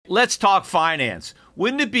Let's talk finance.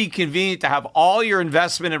 Wouldn't it be convenient to have all your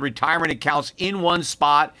investment and retirement accounts in one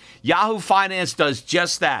spot? Yahoo Finance does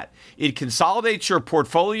just that. It consolidates your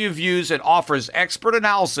portfolio views and offers expert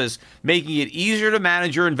analysis, making it easier to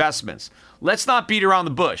manage your investments. Let's not beat around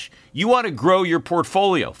the bush. You want to grow your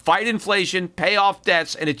portfolio, fight inflation, pay off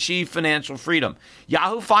debts, and achieve financial freedom.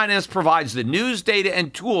 Yahoo Finance provides the news, data,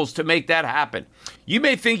 and tools to make that happen. You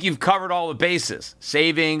may think you've covered all the bases: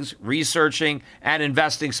 savings, researching, and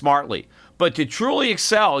investing smartly. But to truly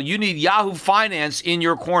excel, you need Yahoo Finance in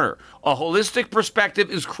your corner. A holistic perspective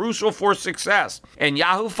is crucial for success, and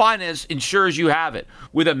Yahoo Finance ensures you have it.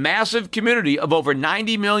 With a massive community of over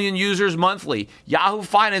 90 million users monthly, Yahoo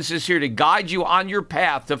Finance is here to guide you on your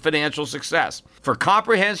path to financial success. For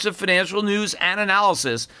comprehensive financial news and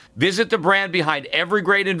analysis, visit the brand behind every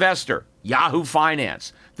great investor, Yahoo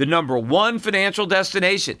Finance, the #1 financial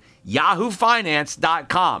destination,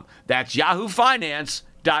 yahoofinance.com. That's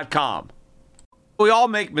yahoofinance.com. We all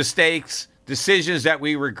make mistakes, decisions that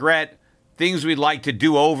we regret, things we'd like to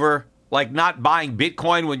do over, like not buying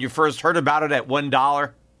Bitcoin when you first heard about it at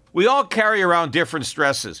 $1. We all carry around different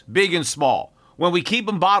stresses, big and small. When we keep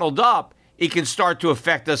them bottled up, it can start to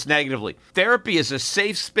affect us negatively. Therapy is a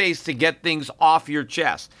safe space to get things off your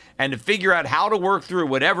chest and to figure out how to work through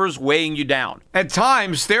whatever's weighing you down. At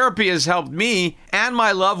times, therapy has helped me and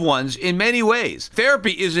my loved ones in many ways.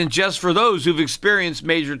 Therapy isn't just for those who've experienced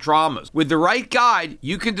major traumas. With the right guide,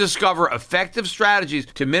 you can discover effective strategies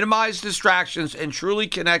to minimize distractions and truly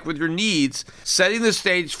connect with your needs, setting the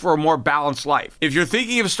stage for a more balanced life. If you're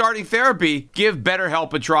thinking of starting therapy, give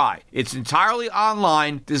BetterHelp a try. It's entirely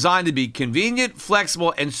online, designed to be convenient,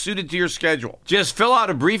 flexible, and suited to your schedule. Just fill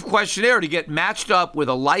out a brief questionnaire to get matched up with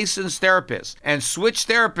a licensed therapist and switch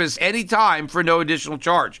therapists anytime for no additional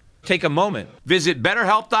charge. Take a moment. Visit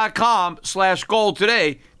BetterHelp.com/gold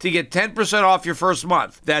today to get 10% off your first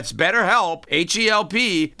month. That's BetterHelp,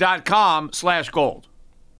 HELP.com/gold.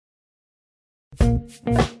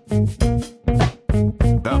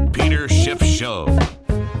 The Peter Schiff Show.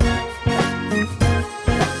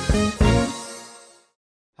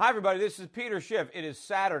 Hi, everybody. This is Peter Schiff. It is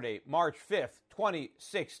Saturday, March 5th,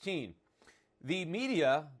 2016. The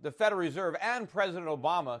media, the Federal Reserve, and President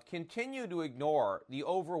Obama continue to ignore the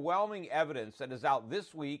overwhelming evidence that is out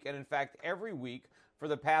this week, and in fact every week for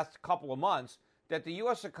the past couple of months, that the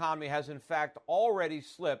U.S. economy has in fact already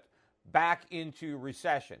slipped back into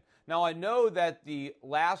recession. Now, I know that the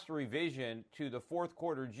last revision to the fourth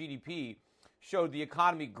quarter GDP showed the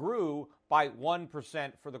economy grew by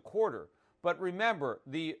 1% for the quarter. But remember,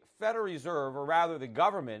 the Federal Reserve, or rather the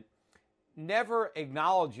government, never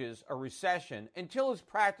acknowledges a recession until it's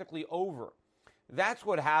practically over. That's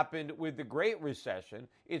what happened with the Great Recession.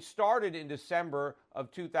 It started in December of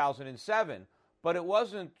 2007, but it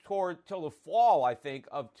wasn't till the fall, I think,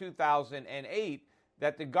 of 2008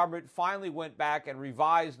 that the government finally went back and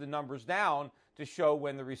revised the numbers down to show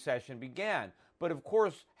when the recession began. But of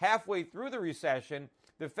course, halfway through the recession,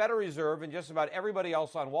 the Federal Reserve and just about everybody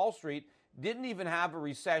else on Wall Street didn't even have a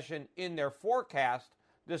recession in their forecast,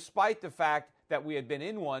 despite the fact that we had been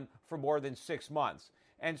in one for more than 6 months.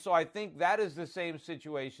 And so I think that is the same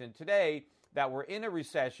situation today, that we're in a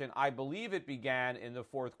recession. I believe it began in the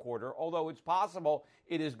fourth quarter, although it's possible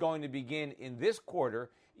it is going to begin in this quarter,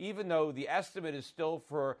 even though the estimate is still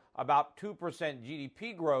for about 2%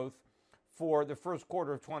 GDP growth for the first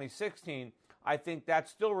quarter of 2016. I think that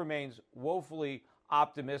still remains woefully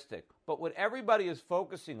optimistic. But what everybody is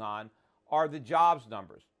focusing on are the jobs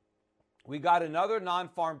numbers. We got another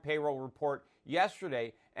non-farm payroll report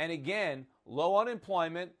yesterday, and again, low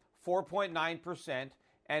unemployment, 4.9%,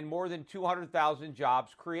 and more than 200,000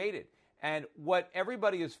 jobs created. And what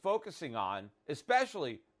everybody is focusing on,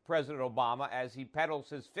 especially President Obama, as he peddles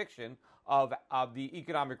his fiction of the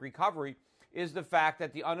economic recovery, is the fact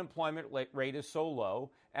that the unemployment rate is so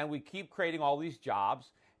low, and we keep creating all these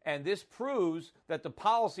jobs, and this proves that the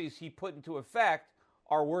policies he put into effect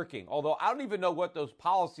are working. Although I don't even know what those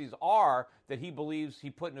policies are that he believes he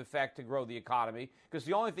put in effect to grow the economy, because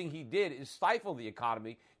the only thing he did is stifle the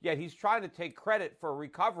economy, yet he's trying to take credit for a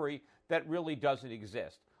recovery that really doesn't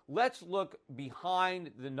exist. Let's look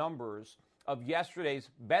behind the numbers of yesterday's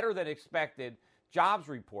better than expected jobs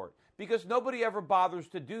report, because nobody ever bothers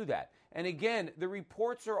to do that. And again, the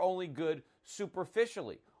reports are only good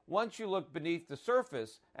superficially. Once you look beneath the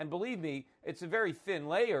surface, and believe me, it's a very thin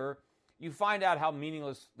layer, you find out how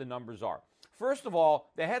meaningless the numbers are. First of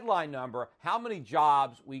all, the headline number, how many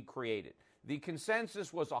jobs we created. The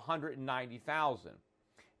consensus was 190,000.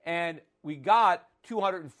 And we got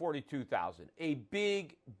 242,000, a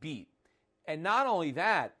big beat. And not only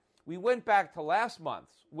that, we went back to last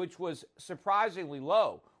month's, which was surprisingly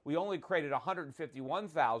low. we only created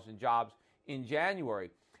 151,000 jobs in January.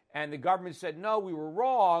 And the government said, no, we were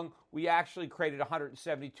wrong. We actually created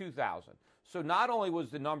 172,000. So not only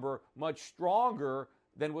was the number much stronger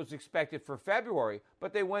than was expected for February,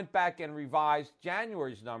 but they went back and revised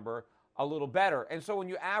January's number a little better. And so when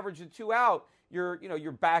you average the two out,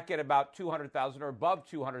 you're back at about 200,000 or above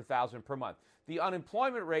 200,000 per month. The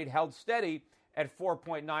unemployment rate held steady at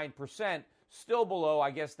 4.9%, still below,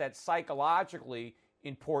 I guess, that psychologically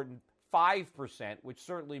important 5%, which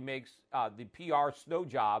certainly makes the PR snow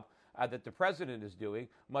job that the president is doing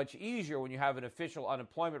much easier when you have an official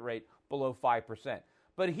unemployment rate below 5%.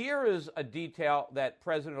 But here is a detail that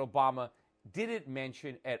President Obama didn't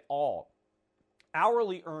mention at all.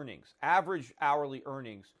 Hourly earnings, average hourly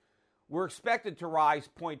earnings, were expected to rise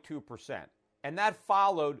 0.2%. And that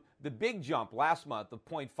followed the big jump last month of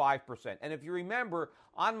 0.5%. And if you remember,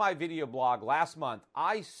 on my video blog last month,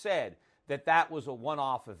 I said that was a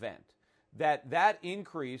one-off event, that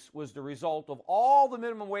increase was the result of all the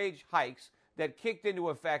minimum wage hikes that kicked into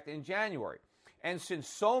effect in January. And since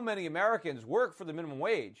so many Americans work for the minimum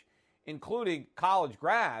wage, including college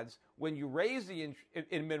grads, when you raise the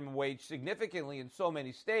minimum wage significantly in so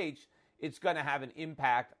many states, it's going to have an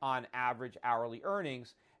impact on average hourly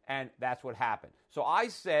earnings, and that's what happened. So I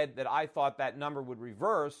said that I thought that number would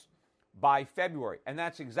reverse by February, and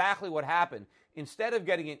that's exactly what happened. Instead of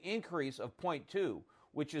getting an increase of 0.2,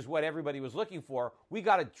 which is what everybody was looking for, we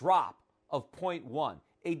got a drop of 0.1,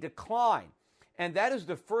 a decline. And that is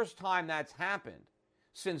the first time that's happened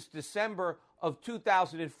since December of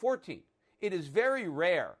 2014. It is very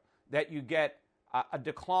rare that you get a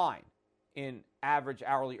decline in average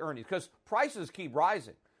hourly earnings because prices keep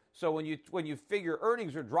rising. So when you figure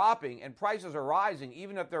earnings are dropping and prices are rising,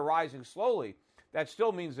 even if they're rising slowly, that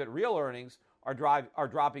still means that real earnings are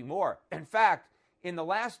dropping more. In fact, in the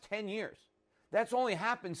last 10 years, that's only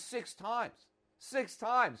happened 6 times. 6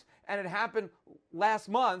 times. And it happened last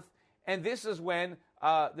month. And this is when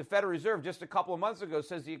the Federal Reserve just a couple of months ago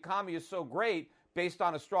says the economy is so great based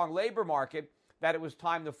on a strong labor market that it was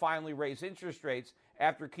time to finally raise interest rates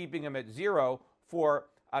after keeping them at zero for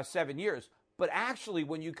 7 years. But actually,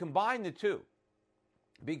 when you combine the two,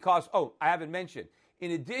 because, I haven't mentioned,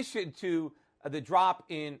 in addition to the drop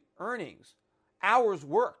in earnings, hours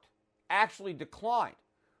worked actually declined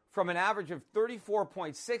from an average of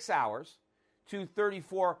 34.6 hours to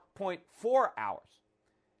 34.4 hours.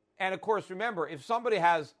 And of course, remember, if somebody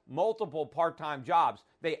has multiple part-time jobs,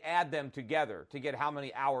 they add them together to get how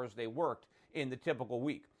many hours they worked in the typical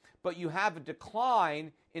week. But you have a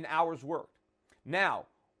decline in hours worked. Now,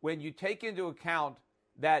 when you take into account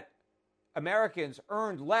that Americans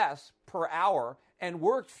earned less per hour and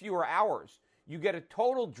worked fewer hours, you get a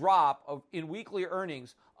total drop in weekly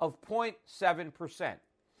earnings of 0.7%.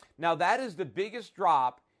 Now, that is the biggest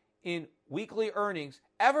drop in weekly earnings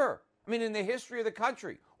ever, in the history of the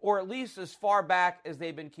country, or at least as far back as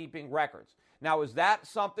they've been keeping records. Now, is that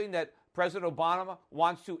something that President Obama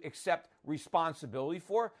wants to accept responsibility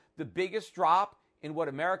for? The biggest drop in what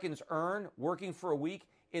Americans earn working for a week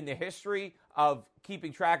in the history of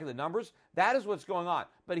keeping track of the numbers? That is what's going on.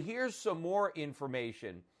 But here's some more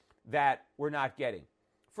information that we're not getting.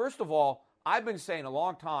 First of all, I've been saying a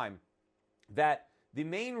long time that the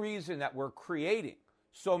main reason that we're creating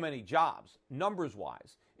so many jobs,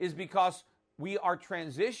 numbers-wise, is because we are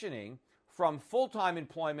transitioning from full-time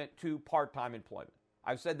employment to part-time employment.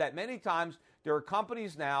 I've said that many times. There are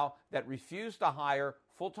companies now that refuse to hire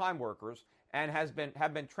full-time workers and have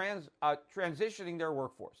been transitioning their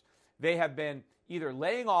workforce. They have been either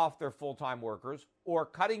laying off their full-time workers or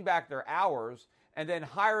cutting back their hours and then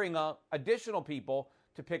hiring additional people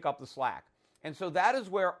to pick up the slack. And so that is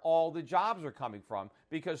where all the jobs are coming from,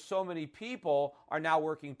 because so many people are now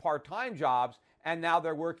working part-time jobs, and now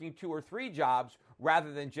they're working 2 or 3 jobs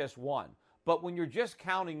rather than just one. But when you're just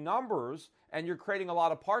counting numbers and you're creating a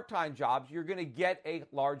lot of part-time jobs, you're going to get a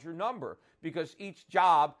larger number because each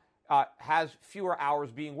job has fewer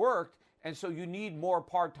hours being worked, and so you need more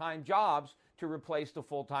part-time jobs to replace the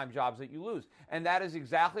full-time jobs that you lose. And that is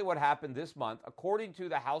exactly what happened this month. According to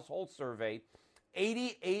the household survey,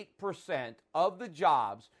 88% of the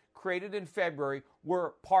jobs created in February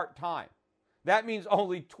were part-time. That means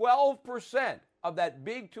only 12% of that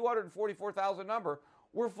big 244,000 number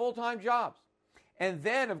were full-time jobs. And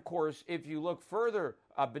then, of course, if you look further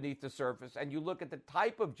beneath the surface and you look at the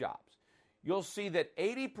type of jobs, you'll see that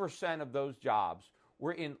 80% of those jobs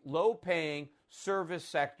were in low-paying service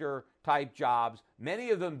sector type jobs, many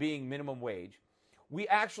of them being minimum wage. We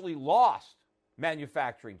actually lost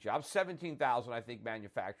manufacturing jobs, 17,000, I think,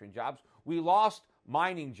 manufacturing jobs. We lost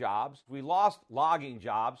mining jobs. We lost logging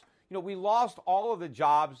jobs. We lost all of the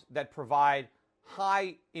jobs that provide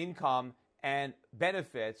high income and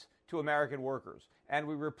benefits to American workers. And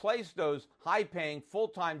we replaced those high-paying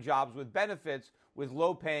full-time jobs with benefits with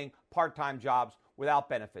low-paying part-time jobs without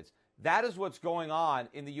benefits. That is what's going on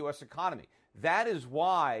in the U.S. economy. That is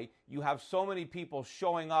why you have so many people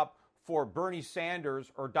showing up for Bernie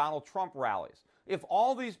Sanders or Donald Trump rallies. If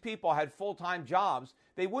all these people had full-time jobs,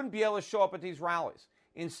 they wouldn't be able to show up at these rallies.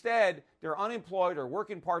 Instead, they're unemployed or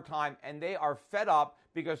working part-time, and they are fed up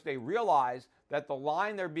because they realize that the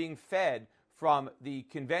line they're being fed from the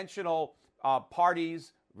conventional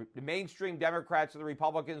parties, the mainstream Democrats and the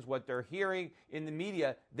Republicans, what they're hearing in the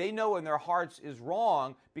media, they know in their hearts is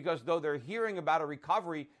wrong, because though they're hearing about a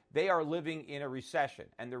recovery, they are living in a recession.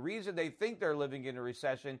 And the reason they think they're living in a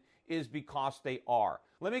recession is because they are.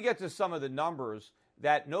 Let me get to some of the numbers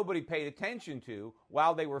that nobody paid attention to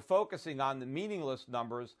while they were focusing on the meaningless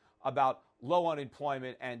numbers about low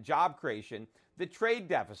unemployment and job creation. The trade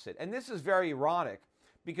deficit. And this is very ironic,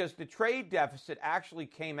 because the trade deficit actually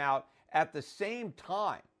came out at the same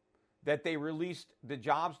time that they released the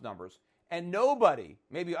jobs numbers. And nobody,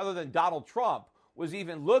 maybe other than Donald Trump, was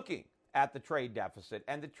even looking at the trade deficit.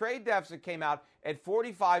 And the trade deficit came out at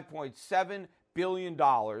 $45.7 billion.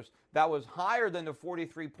 That was higher than the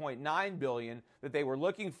 $43.9 billion that they were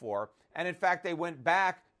looking for. And in fact, they went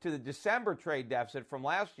back to the December trade deficit from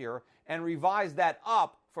last year and revised that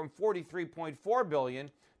up from $43.4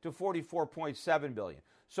 billion to $44.7 billion.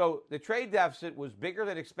 So the trade deficit was bigger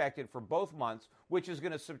than expected for both months, which is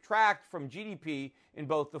going to subtract from GDP in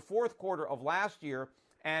both the fourth quarter of last year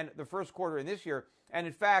and the first quarter in this year. And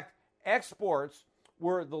in fact, exports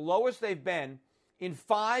were the lowest they've been in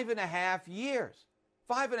 5.5 years.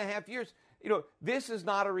 5.5 years. This is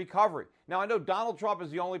not a recovery. Now, I know Donald Trump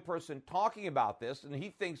is the only person talking about this, and he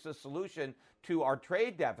thinks the solution to our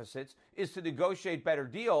trade deficits is to negotiate better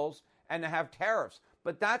deals and to have tariffs.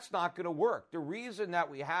 But that's not going to work. The reason that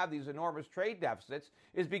we have these enormous trade deficits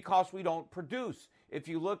is because we don't produce. If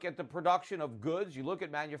you look at the production of goods, you look at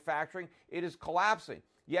manufacturing, it is collapsing.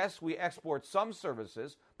 Yes, we export some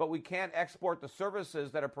services, but we can't export the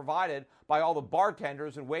services that are provided by all the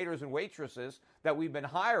bartenders and waiters and waitresses that we've been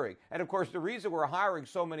hiring. And of course, the reason we're hiring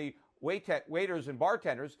so many waiters and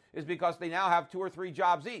bartenders is because they now have 2 or 3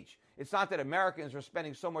 jobs each. It's not that Americans are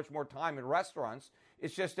spending so much more time in restaurants.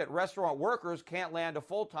 It's just that restaurant workers can't land a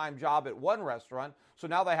full-time job at one restaurant, so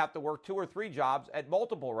now they have to work 2 or 3 jobs at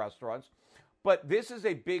multiple restaurants. But this is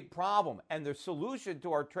a big problem, and the solution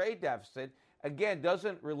to our trade deficit, again,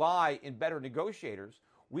 doesn't rely in better negotiators.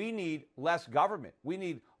 We need less government. We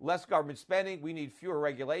need less government spending. We need fewer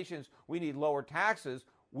regulations. We need lower taxes.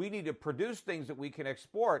 We need to produce things that we can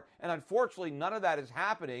export. And unfortunately, none of that is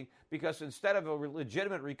happening, because instead of a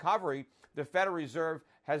legitimate recovery, the Federal Reserve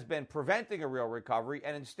has been preventing a real recovery,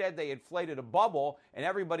 and instead they inflated a bubble, and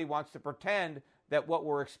everybody wants to pretend that what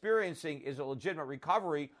we're experiencing is a legitimate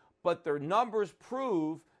recovery, but their numbers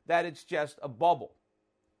prove that it's just a bubble.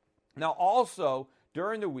 Now, also,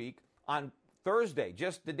 during the week, on Thursday,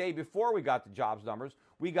 just the day before we got the jobs numbers,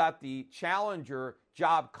 we got the Challenger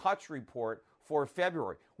job cuts report for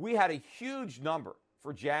February. We had a huge number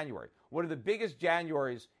for January, one of the biggest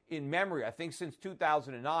Januaries in memory, I think, since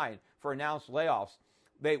 2009 for announced layoffs.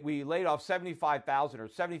 We laid off 75,000 or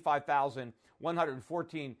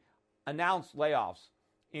 75,114 announced layoffs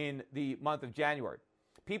in the month of January.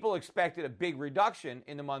 People expected a big reduction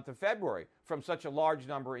in the month of February from such a large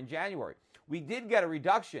number in January. We did get a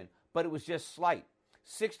reduction, but it was just slight.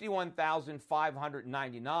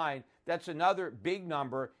 61,599. That's another big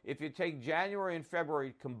number. If you take January and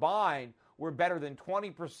February combined, we're better than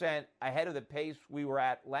 20% ahead of the pace we were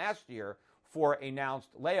at last year for announced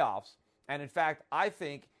layoffs. And in fact, I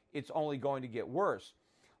think it's only going to get worse.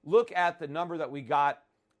 Look at the number that we got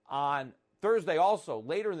on Thursday also.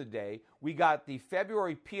 Later in the day, we got the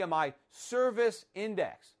February PMI Service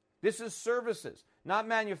Index. This is services, not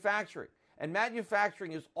manufacturing. And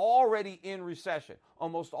manufacturing is already in recession.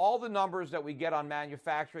 Almost all the numbers that we get on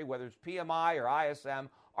manufacturing, whether it's PMI or ISM,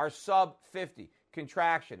 are sub 50,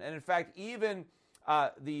 contraction. And in fact, even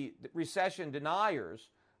the recession deniers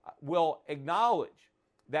will acknowledge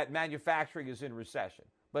that manufacturing is in recession,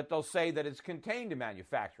 but they'll say that it's contained to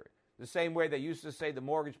manufacturing, the same way they used to say the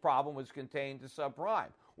mortgage problem was contained to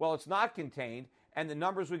subprime. Well, it's not contained, and the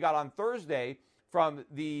numbers we got on Thursday from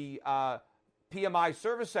the PMI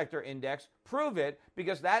Service Sector Index prove it,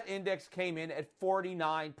 because that index came in at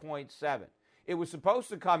 49.7. It was supposed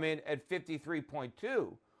to come in at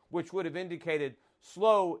 53.2, which would have indicated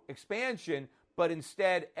slow expansion, but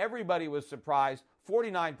instead everybody was surprised.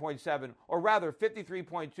 49.7, or rather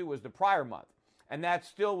 53.2 was the prior month, and that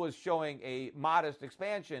still was showing a modest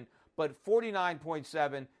expansion, but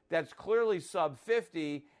 49.7, that's clearly sub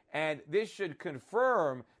 50, and this should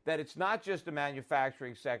confirm that it's not just the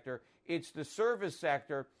manufacturing sector, it's the service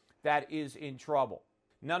sector that is in trouble.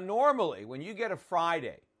 Now, normally, when you get a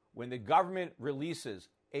Friday, when the government releases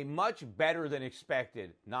a much better than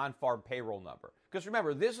expected non-farm payroll number, because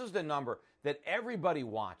remember, this is the number that everybody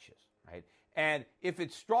watches, right? And if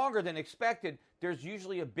it's stronger than expected, there's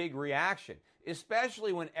usually a big reaction,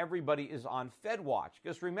 especially when everybody is on Fed watch.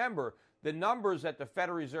 Because remember, the numbers that the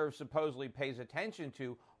Federal Reserve supposedly pays attention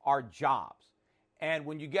to are jobs. And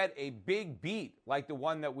when you get a big beat like the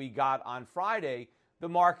one that we got on Friday, the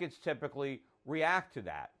markets typically react to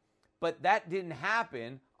that. But that didn't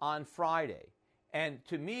happen on Friday. And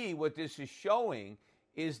to me, what this is showing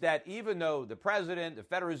is that even though the president, the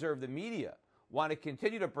Federal Reserve, the media want to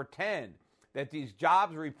continue to pretend that these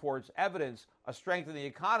jobs reports evidence a strength in the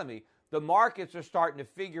economy, the markets are starting to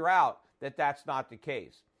figure out that that's not the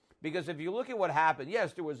case. Because if you look at what happened,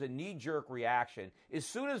 yes, there was a knee-jerk reaction. As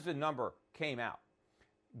soon as the number came out,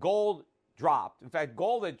 gold dropped. In fact,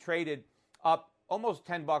 gold had traded up almost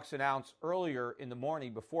 $10 an ounce earlier in the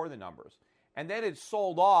morning before the numbers. And then it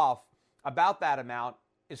sold off about that amount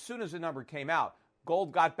as soon as the number came out.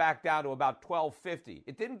 Gold got back down to about $12.50.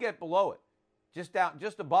 It didn't get below it,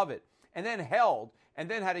 just above it, and then held,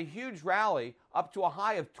 and then had a huge rally up to a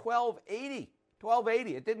high of $12.80.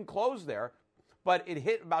 $12.80. It didn't close there, but it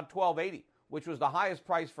hit about $12.80, which was the highest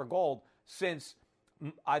price for gold since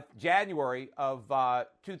January of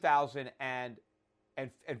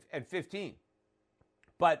 2015.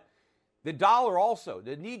 But the dollar also,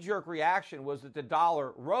 the knee-jerk reaction was that the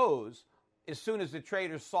dollar rose as soon as the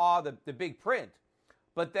traders saw the big print,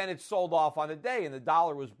 but then it sold off on the day and the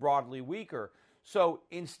dollar was broadly weaker. So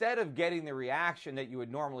instead of getting the reaction that you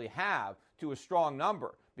would normally have to a strong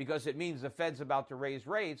number, because it means the Fed's about to raise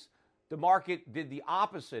rates, the market did the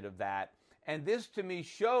opposite of that. And this to me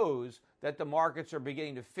shows that the markets are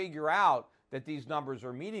beginning to figure out that these numbers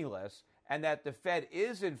are meaningless and that the Fed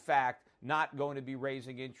is in fact not going to be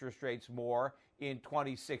raising interest rates more in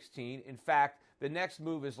 2016. In fact, the next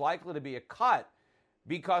move is likely to be a cut,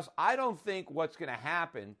 because I don't think what's going to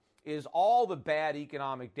happen is all the bad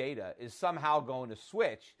economic data is somehow going to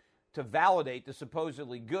switch to validate the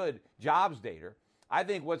supposedly good jobs data. I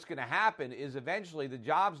think what's going to happen is eventually the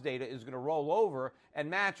jobs data is going to roll over and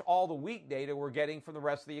match all the weak data we're getting from the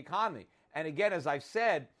rest of the economy. And again, as I've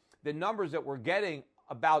said, the numbers that we're getting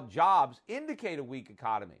about jobs indicate a weak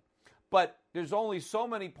economy. But there's only so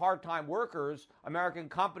many part-time workers American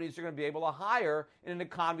companies are going to be able to hire in an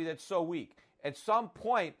economy that's so weak. At some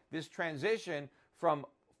point, this transition from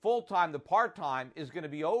full-time to part-time is going to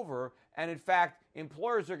be over. And in fact,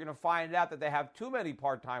 employers are going to find out that they have too many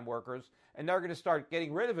part-time workers, and they're going to start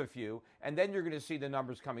getting rid of a few. And then you're going to see the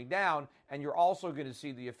numbers coming down, and you're also going to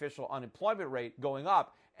see the official unemployment rate going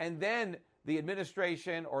up. And then the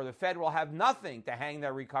administration or the Fed will have nothing to hang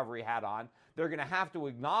their recovery hat on. They're going to have to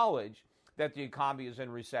acknowledge that the economy is in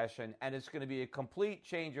recession, and it's going to be a complete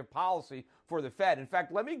change of policy for the Fed. In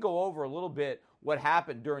fact, let me go over a little bit what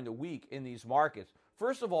happened during the week in these markets.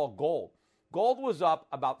 First of all, gold. Gold was up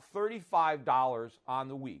about $35 on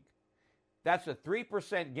the week. That's a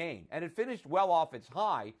 3% gain, and it finished well off its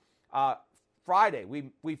high Friday.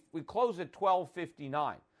 We closed at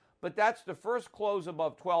 $12.59, but that's the first close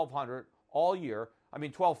above $1,200 all year. I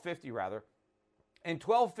mean, $12.50 rather. And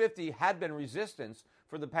 $12.50 had been resistance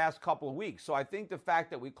for the past couple of weeks. So I think the fact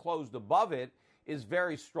that we closed above it is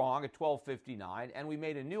very strong at $12.59, and we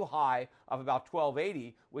made a new high of about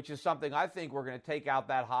 $12.80, which is something I think we're going to take out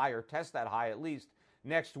that high or test that high at least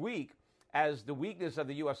next week as the weakness of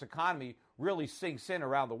the U.S. economy really sinks in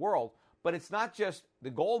around the world. But it's not just the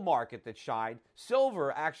gold market that shined.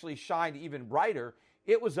 Silver actually shined even brighter.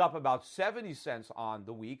 It was up about 70 cents on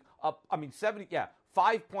the week,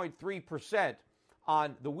 5.3%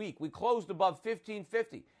 on the week. We closed above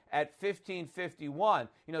 $15.50 at $15.51.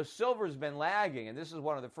 You know, silver's been lagging, and this is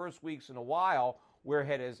one of the first weeks in a while where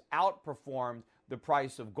it has outperformed the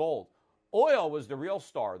price of gold. Oil was the real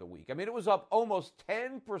star of the week. I mean, it was up almost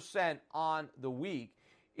 10% on the week.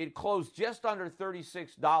 It closed just under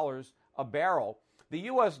 $36 a barrel. The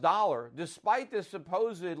U.S. dollar, despite this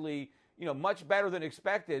supposedly, much better than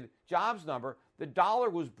expected jobs number, the dollar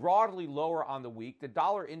was broadly lower on the week. The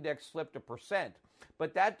dollar index slipped 1%.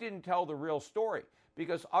 But that didn't tell the real story,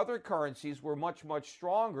 because other currencies were much, much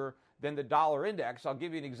stronger than the dollar index. I'll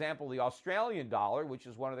give you an example. The Australian dollar, which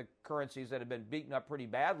is one of the currencies that have been beaten up pretty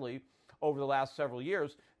badly over the last several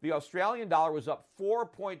years, the Australian dollar was up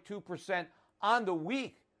 4.2% on the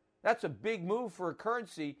week. That's a big move for a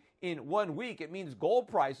currency in 1 week. It means gold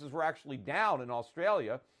prices were actually down in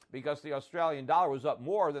Australia. because the Australian dollar was up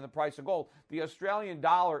more than the price of gold. The Australian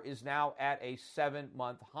dollar is now at a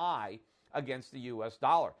 7-month high against the U.S.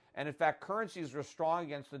 dollar. And in fact, currencies were strong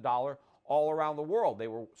against the dollar all around the world. They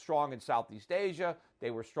were strong in Southeast Asia.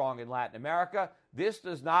 They were strong in Latin America. This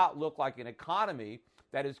does not look like an economy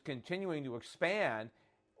that is continuing to expand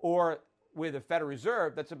or with a Federal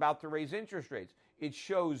Reserve that's about to raise interest rates. It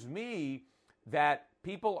shows me that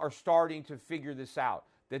people are starting to figure this out,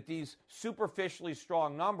 that these superficially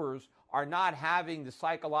strong numbers are not having the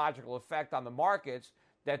psychological effect on the markets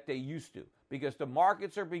that they used to, because the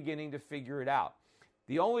markets are beginning to figure it out.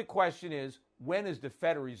 The only question is, when is the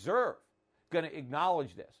Federal Reserve going to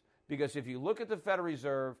acknowledge this? Because if you look at the Federal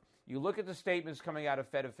Reserve, you look at the statements coming out of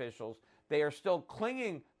Fed officials, they are still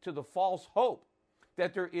clinging to the false hope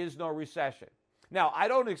that there is no recession. Now, I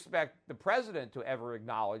don't expect the president to ever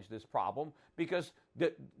acknowledge this problem, because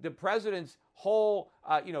the president's whole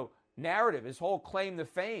narrative, his whole claim to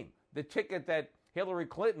fame, the ticket that Hillary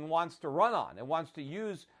Clinton wants to run on and wants to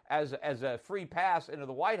use as a free pass into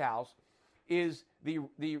the White House, is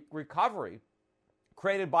the recovery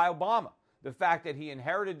created by Obama. The fact that he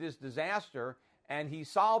inherited this disaster and he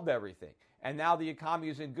solved everything. And now the economy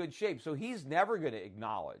is in good shape. So he's never going to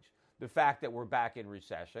acknowledge the fact that we're back in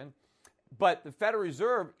recession. But the Federal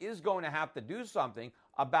Reserve is going to have to do something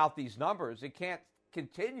about these numbers. It can't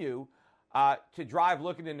continue to drive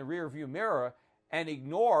looking in the rearview mirror and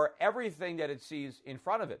ignore everything that it sees in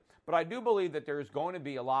front of it. But I do believe that there is going to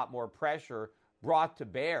be a lot more pressure brought to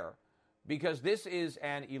bear, because this is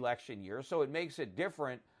an election year, so it makes it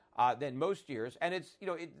different than most years. And it's,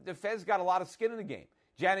 the Fed's got a lot of skin in the game.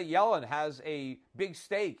 Janet Yellen has a big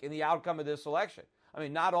stake in the outcome of this election. I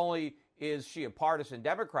mean, not only is she a partisan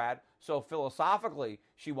Democrat, so philosophically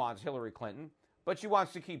she wants Hillary Clinton, but she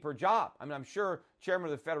wants to keep her job. I mean, I'm sure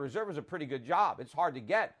chairman of the Federal Reserve is a pretty good job. It's hard to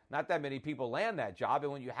get. Not that many people land that job,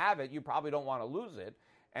 and when you have it, you probably don't want to lose it.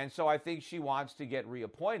 And so I think she wants to get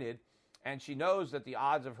reappointed, and she knows that the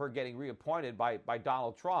odds of her getting reappointed by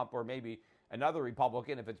Donald Trump, or maybe another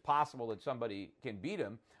Republican, if it's possible that somebody can beat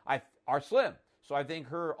him, are slim. So I think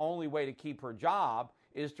her only way to keep her job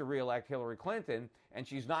is to reelect Hillary Clinton, and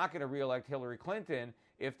she's not going to reelect Hillary Clinton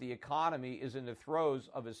if the economy is in the throes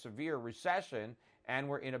of a severe recession and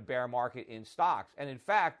we're in a bear market in stocks. And in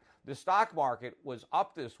fact, the stock market was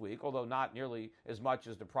up this week, although not nearly as much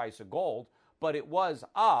as the price of gold, but it was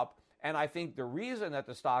up. And I think the reason that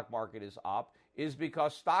the stock market is up is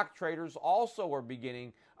because stock traders also are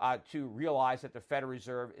beginning to realize that the Federal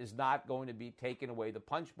Reserve is not going to be taking away the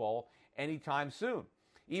punch bowl anytime soon.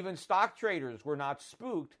 Even stock traders were not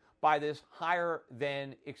spooked by this higher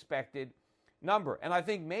than expected number. And I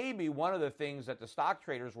think maybe one of the things that the stock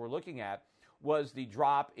traders were looking at was the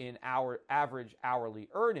drop in our average hourly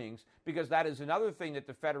earnings, because that is another thing that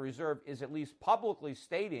the Federal Reserve is at least publicly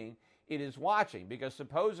stating it is watching, because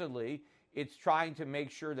supposedly it's trying to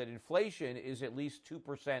make sure that inflation is at least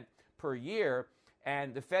 2% per year.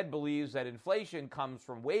 And the Fed believes that inflation comes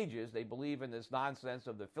from wages. They believe in this nonsense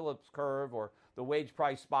of the Phillips curve or the wage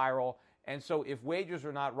price spiral. And so if wages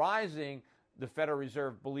are not rising, the Federal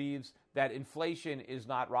Reserve believes that inflation is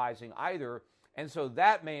not rising either. And so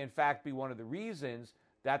that may in fact be one of the reasons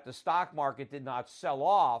that the stock market did not sell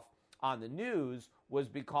off on the news, was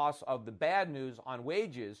because of the bad news on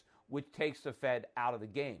wages, which takes the Fed out of the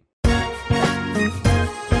game.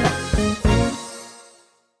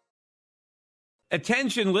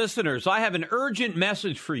 Attention listeners, I have an urgent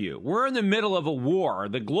message for you. We're in the middle of a war.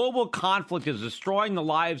 The global conflict is destroying the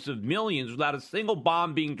lives of millions without a single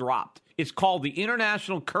bomb being dropped. It's called the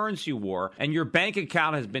International Currency War, and your bank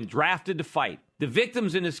account has been drafted to fight. The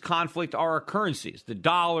victims in this conflict are our currencies: the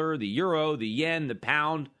dollar, the euro, the yen, the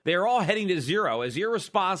pound. They are all heading to zero as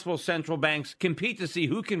irresponsible central banks compete to see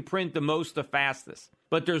who can print the most the fastest.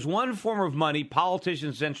 But there's one form of money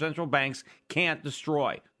politicians and central banks can't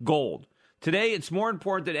destroy: gold. Today, it's more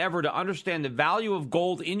important than ever to understand the value of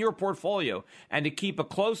gold in your portfolio and to keep a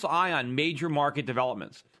close eye on major market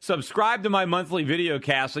developments. Subscribe to my monthly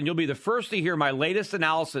videocast and you'll be the first to hear my latest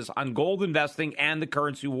analysis on gold investing and the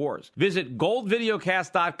currency wars. Visit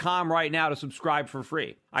goldvideocast.com right now to subscribe for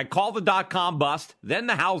free. I call the dot-com bust, then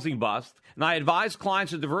the housing bust, and I advise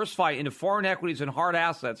clients to diversify into foreign equities and hard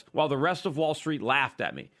assets while the rest of Wall Street laughed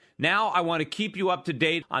at me. Now I want to keep you up to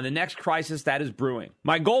date on the next crisis that is brewing.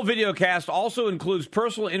 My Gold Videocast also includes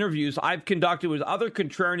personal interviews I've conducted with other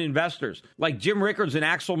contrarian investors like Jim Rickards and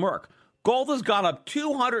Axel Merck. Gold has gone up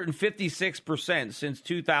 256% since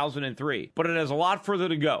 2003, but it has a lot further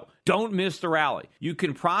to go. Don't miss the rally. You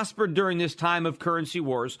can prosper during this time of currency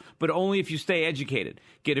wars, but only if you stay educated.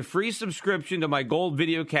 Get a free subscription to my Gold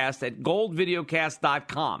Videocast at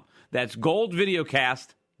goldvideocast.com. That's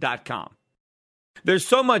goldvideocast.com. truthandmedia.com. There's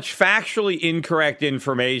so much factually incorrect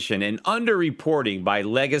information and underreporting by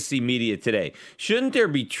legacy media today. Shouldn't there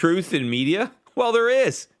be truth in media? Well, there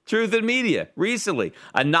is. Truth in Media. Recently,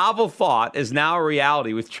 a novel thought is now a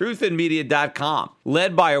reality with truthandmedia.com.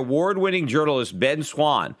 Led by award-winning journalist Ben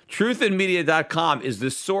Swan, truthandmedia.com is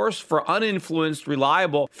the source for uninfluenced,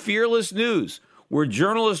 reliable, fearless news, where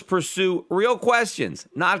journalists pursue real questions,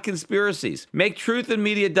 not conspiracies. Make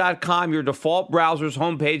truthandmedia.com your default browser's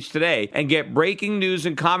homepage today and get breaking news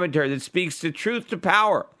and commentary that speaks the truth to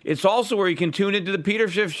power. It's also where you can tune into the Peter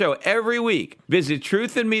Schiff Show every week. Visit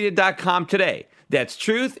truthandmedia.com today. That's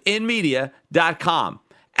truthandmedia.com.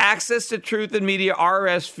 Access the Truth and Media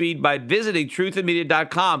RSS feed by visiting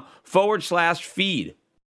truthandmedia.com/feed.